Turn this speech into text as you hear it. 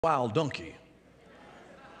Wild donkey.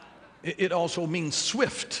 It also means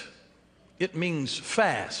swift. It means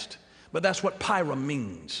fast. But that's what pyram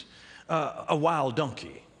means. A wild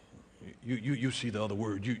donkey. You see the other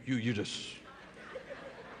word. You just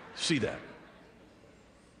see that.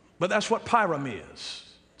 But that's what pyram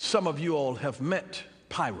is. Some of you all have met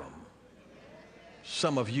pyram.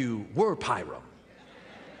 Some of you were pyram.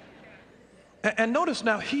 And notice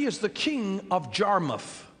now, he is the king of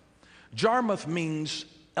Jarmuth. Jarmuth means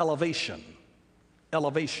elevation,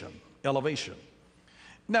 elevation, elevation.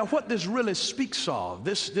 Now, what this really speaks of,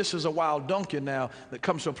 this is a wild donkey now that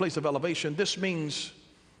comes to a place of elevation. This means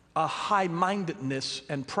a high-mindedness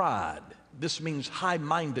and pride. This means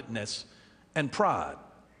high-mindedness and pride.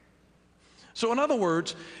 So in other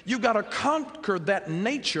words, you've got to conquer that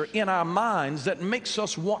nature in our minds that makes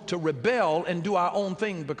us want to rebel and do our own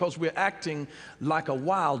thing because we're acting like a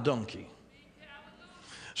wild donkey.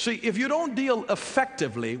 See, if you don't deal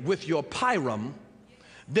effectively with your pyram,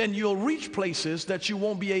 then you'll reach places that you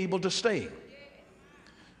won't be able to stay.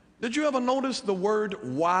 Did you ever notice the word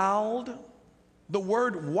wild? The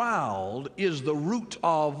word wild is the root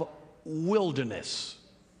of wilderness.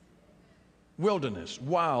 Wilderness.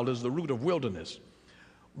 Wild is the root of wilderness.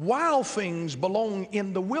 Wild things belong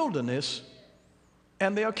in the wilderness,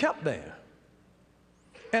 and they are kept there.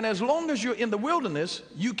 And as long as you're in the wilderness,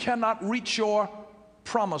 you cannot reach your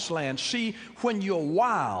promised land. See, when you're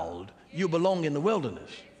wild, you belong in the wilderness.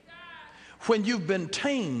 When you've been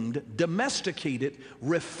tamed, domesticated,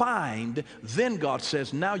 refined, then God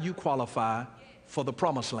says, now you qualify for the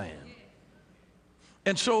promised land.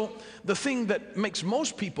 And so the thing that makes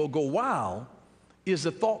most people go wild is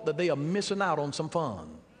the thought that they are missing out on some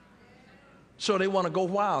fun. So they want to go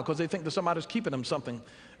wild because they think that somebody's keeping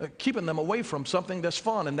them away from something that's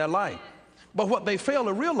fun in their life. But what they fail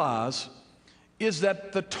to realize is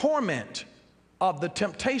that the torment of the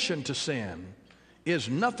temptation to sin is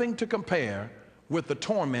nothing to compare with the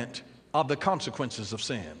torment of the consequences of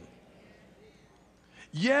sin.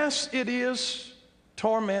 Yes, it is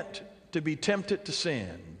torment to be tempted to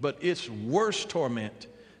sin, but it's worse torment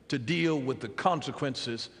to deal with the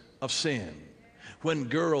consequences of sin. When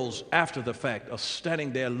girls, after the fact, are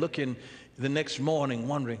standing there looking the next morning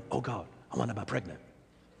wondering, oh God, I wonder if I'm pregnant.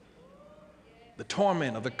 The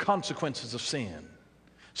torment of the consequences of sin.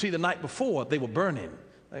 See, the night before, they were burning.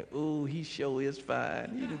 Like, oh, he sure is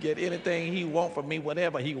fine. He can get anything he want from me,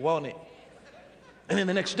 whatever he wanted. And then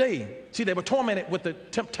the next day, see, they were tormented with the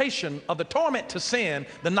temptation of the torment to sin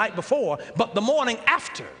the night before, but the morning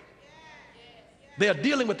after, they are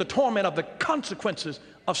dealing with the torment of the consequences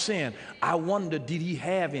of sin. I wonder, did he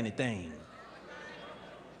have anything?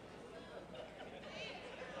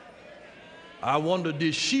 I wonder,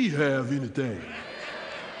 did she have anything?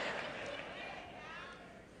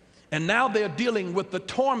 And now they're dealing with the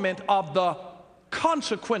torment of the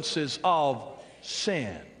consequences of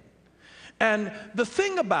sin. And the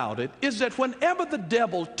thing about it is that whenever the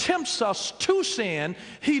devil tempts us to sin,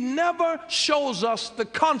 he never shows us the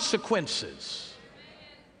consequences.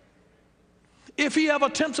 If he ever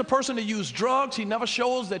tempts a person to use drugs, he never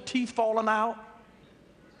shows their teeth falling out.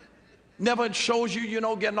 Never shows you,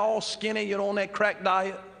 getting all skinny, on that crack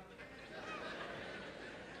diet.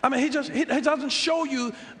 I mean, he doesn't show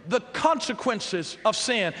you the consequences of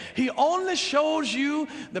sin. He only shows you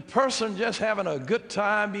the person just having a good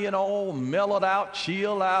time, being all mellowed out,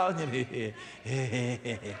 chilled out.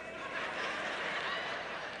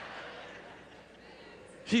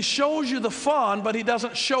 He shows you the fun, but he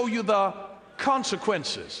doesn't show you the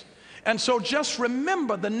consequences. And so just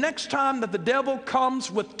remember, the next time that the devil comes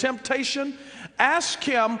with temptation, ask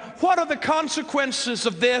him, what are the consequences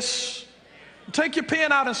of this? Take your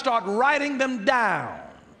pen out and start writing them down.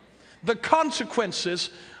 The consequences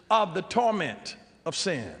of the torment of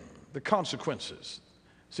sin. The consequences.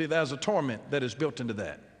 See, there's a torment that is built into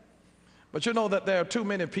that. But you know that there are too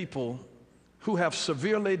many people who have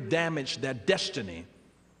severely damaged their destiny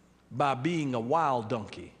by being a wild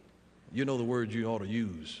donkey. You know the word you ought to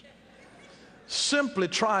use. Simply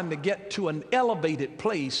trying to get to an elevated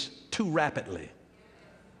place too rapidly.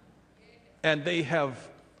 And they have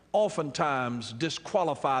oftentimes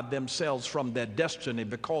disqualified themselves from their destiny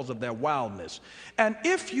because of their wildness. And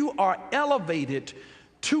if you are elevated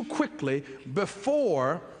too quickly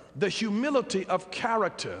before the humility of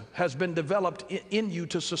character has been developed in you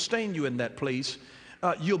to sustain you in that place,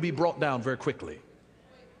 you'll be brought down very quickly.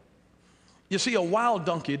 You see, a wild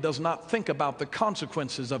donkey does not think about the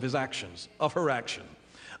consequences of his actions, of her action.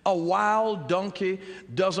 A wild donkey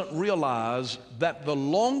doesn't realize that the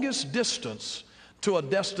longest distance to a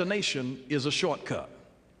destination is a shortcut.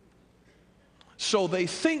 So they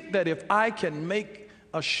think that if I can make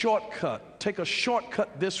a shortcut, take a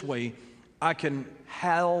shortcut this way, I can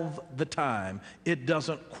halve the time. It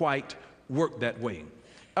doesn't quite work that way.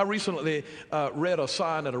 I recently read a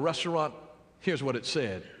sign at a restaurant. Here's what it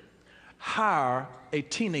said: hire a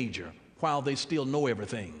teenager while they still know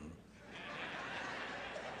everything.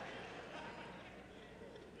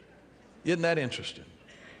 Isn't that interesting?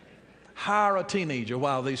 Hire a teenager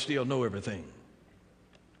while they still know everything.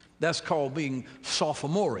 That's called being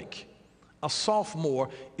sophomoric. A sophomore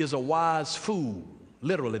is a wise fool.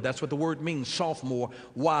 Literally, that's what the word means, sophomore,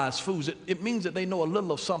 wise fools. It means that they know a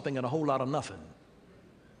little of something and a whole lot of nothing.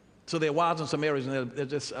 So they're wise in some areas and they're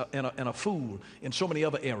just and a fool in so many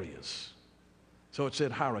other areas. So it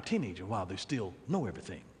said hire a teenager while they still know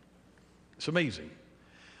everything. It's amazing.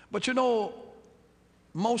 But you know,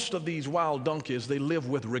 most of these wild donkeys, they live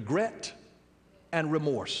with regret and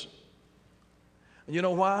remorse. And you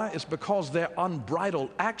know why? It's because their unbridled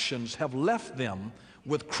actions have left them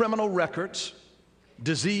with criminal records,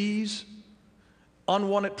 disease,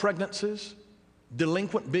 unwanted pregnancies,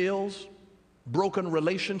 delinquent bills, broken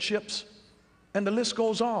relationships, and the list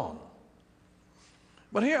goes on.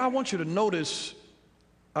 But here I want you to notice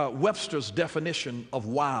Webster's definition of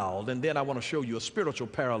wild, and then I want to show you a spiritual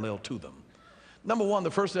parallel to them. Number one, the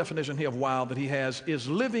first definition here of wild that he has is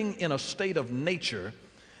living in a state of nature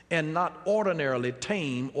and not ordinarily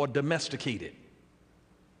tame or domesticated.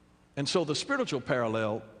 And so the spiritual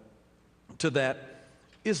parallel to that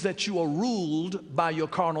is that you are ruled by your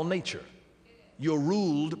carnal nature. You're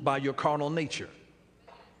ruled by your carnal nature.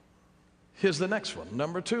 Here's the next one,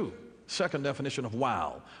 number two, second definition of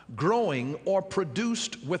wild: growing or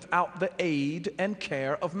produced without the aid and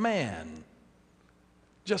care of man.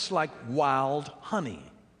 Just like wild honey.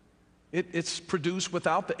 It's produced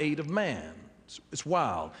without the aid of man. It's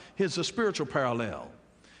wild. Here's the spiritual parallel: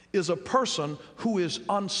 is a person who is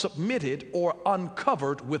unsubmitted or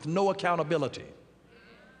uncovered with no accountability.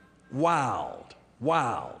 Wild,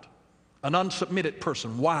 wild. An unsubmitted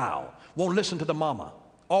person, wow, won't listen to the mama.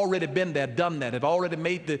 Already been there, done that, have already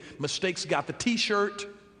made the mistakes, got the t-shirt,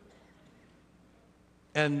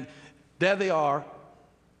 and there they are.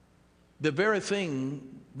 The very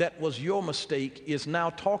thing that was your mistake is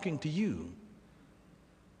now talking to you,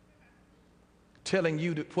 telling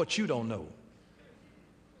you what you don't know.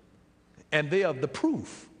 And they are the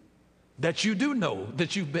proof that you do know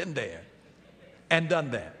that you've been there and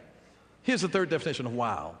done that. Here's the third definition of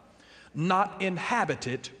wild: not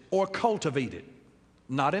inhabited or cultivated.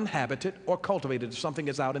 Not inhabited or cultivated. If something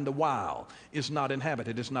is out in the wild, it's not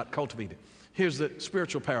inhabited, it's not cultivated. Here's the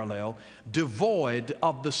spiritual parallel: devoid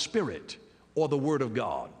of the Spirit or the Word of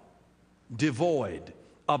God. Devoid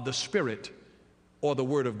of the Spirit or the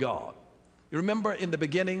Word of God. You remember in the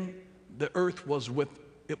beginning, the earth was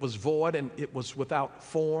void and it was without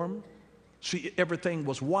form. See, everything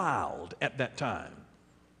was wild at that time.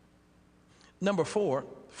 Number four,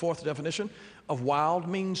 fourth definition of wild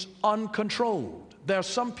means uncontrolled. There are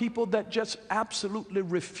some people that just absolutely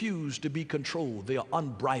refuse to be controlled. They are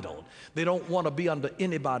unbridled. They don't want to be under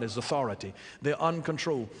anybody's authority. They're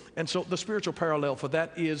uncontrolled. And so the spiritual parallel for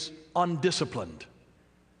that is undisciplined.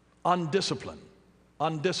 Undisciplined.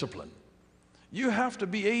 Undisciplined. You have to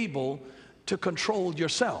be able to control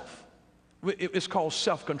yourself. It's called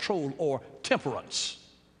self-control or temperance.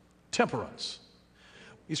 Temperance.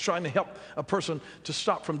 He's trying to help a person to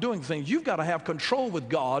stop from doing things. You've got to have control with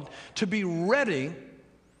God to be ready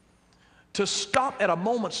to stop at a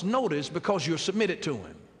moment's notice because you're submitted to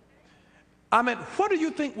Him. I mean, what do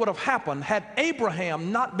you think would have happened had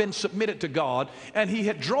Abraham not been submitted to God and he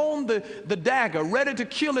had drawn the dagger ready to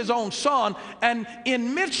kill his own son, and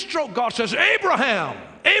in mid-stroke God says, Abraham,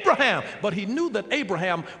 Abraham. But he knew that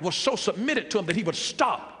Abraham was so submitted to him that he would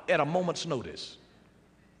stop at a moment's notice.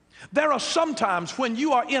 There are some times when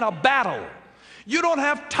you are in a battle, you don't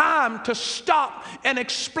have time to stop and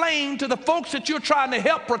explain to the folks that you're trying to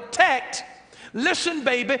help protect, listen,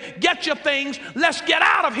 baby, get your things, let's get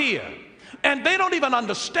out of here. And they don't even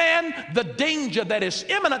understand the danger that is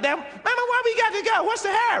imminent. Mama, where we got to go? What's the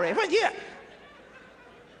hurry? Yeah.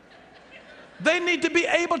 They need to be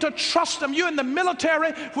able to trust them. You're in the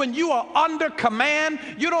military, when you are under command,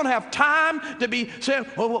 you don't have time to be saying,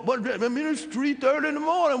 well, I mean, it's 3:30 in the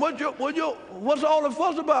morning. What's all the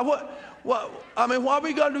fuss about? I mean, why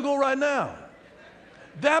we got to go right now?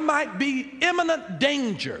 There might be imminent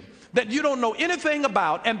danger that you don't know anything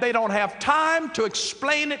about, and they don't have time to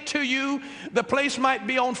explain it to you. The place might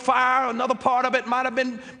be on fire. Another part of it might have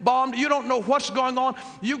been bombed. You don't know what's going on.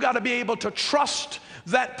 You got to be able to trust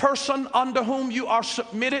that person under whom you are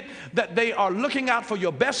submitted, that they are looking out for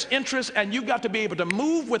your best interest, and you've got to be able to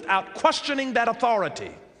move without questioning that authority.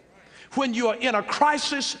 When you are in a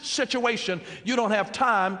crisis situation, you don't have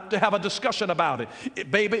time to have a discussion about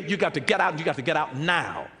it. Baby, you got to get out, and you got to get out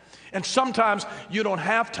now. And sometimes you don't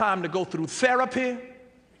have time to go through therapy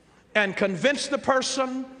and convince the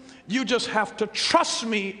person. You just have to trust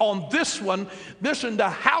me on this one. Listen, the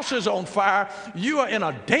house is on fire. You are in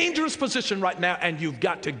a dangerous position right now, and you've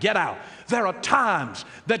got to get out. There are times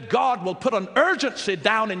that God will put an urgency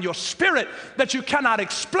down in your spirit that you cannot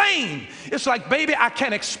explain. It's like, baby, I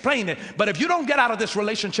can't explain it, but if you don't get out of this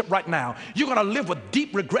relationship right now, you're going to live with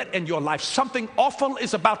deep regret in your life. Something awful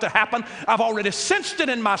is about to happen. I've already sensed it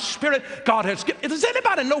in my spirit. God has given. Does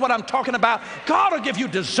anybody know what I'm talking about? God will give you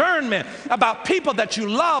discernment about people that you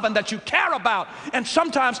love and that you care about, and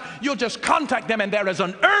sometimes you'll just contact them, and there is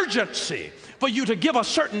an urgency for you to give a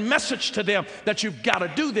certain message to them that you've got to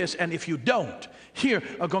do this, and if you don't, here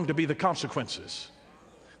are going to be the consequences.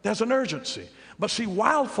 There's an urgency. But see,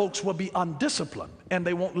 wild folks will be undisciplined, and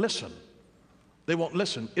they won't listen. They won't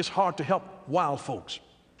listen. It's hard to help wild folks.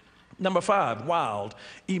 Number 5, wild,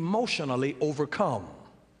 emotionally overcome.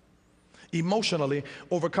 Emotionally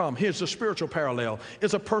overcome. Here's the spiritual parallel.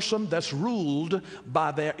 It's a person that's ruled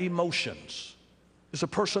by their emotions. It's a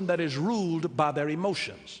person that is ruled by their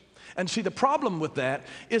emotions. And see, the problem with that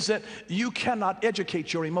is that you cannot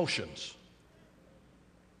educate your emotions.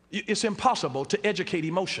 It's impossible to educate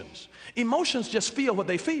emotions. Emotions just feel what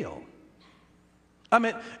they feel. I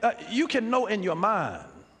mean, you can know in your mind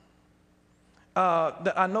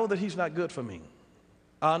that I know that he's not good for me.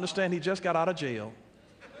 I understand he just got out of jail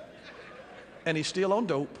and he's still on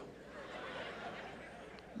dope.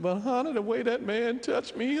 But honey, the way that man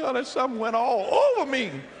touched me, honey, something went all over me.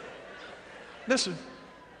 Listen,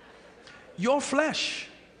 your flesh,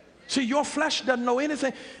 see, your flesh doesn't know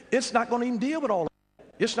anything. It's not going to even deal with all of that.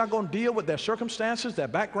 It's not going to deal with their circumstances, their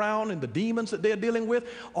background, and the demons that they're dealing with.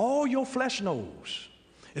 All your flesh knows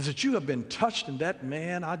is that you have been touched, and that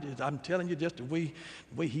man, I'm telling you, just the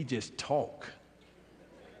way he just talk.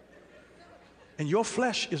 And your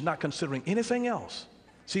flesh is not considering anything else.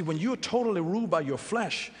 See, when you're totally ruled by your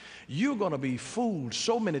flesh, you're going to be fooled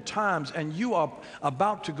so many times, and you are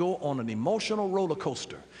about to go on an emotional roller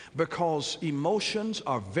coaster, because emotions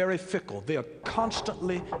are very fickle. They are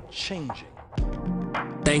constantly changing.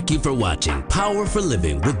 Thank you for watching Power for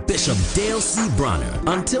Living with Bishop Dale C. Bronner.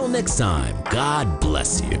 Until next time, God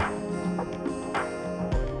bless you.